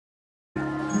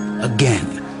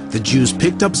Again, the Jews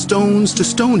picked up stones to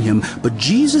stone him, but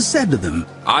Jesus said to them,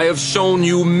 I have shown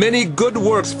you many good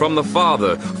works from the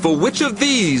Father. For which of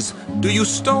these do you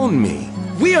stone me?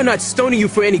 We are not stoning you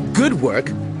for any good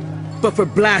work, but for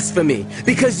blasphemy,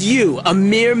 because you, a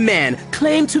mere man,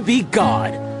 claim to be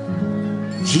God.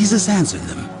 Jesus answered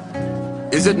them,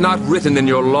 Is it not written in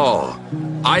your law,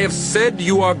 I have said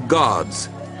you are gods?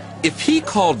 If he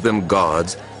called them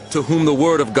gods, to whom the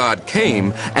word of God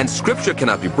came, and scripture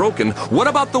cannot be broken, what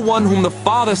about the one whom the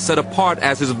Father set apart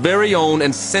as his very own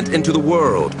and sent into the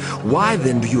world? Why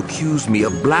then do you accuse me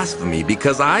of blasphemy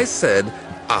because I said,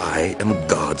 I am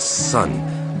God's son?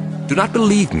 Do not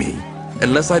believe me,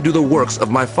 unless I do the works of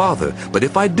my Father. But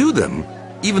if I do them,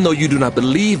 even though you do not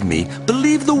believe me,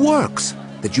 believe the works,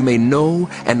 that you may know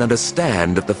and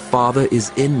understand that the Father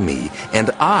is in me,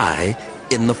 and I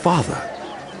in the Father.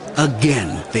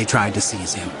 Again they tried to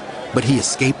seize him, but he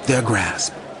escaped their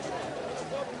grasp.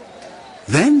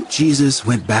 Then Jesus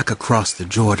went back across the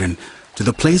Jordan to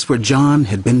the place where John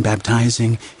had been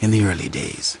baptizing in the early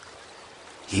days.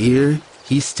 Here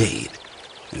he stayed,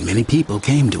 and many people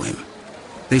came to him.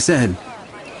 They said,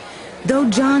 Though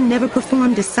John never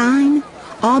performed a sign,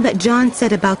 all that John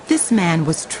said about this man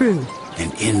was true.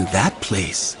 And in that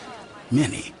place,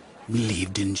 many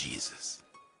believed in Jesus.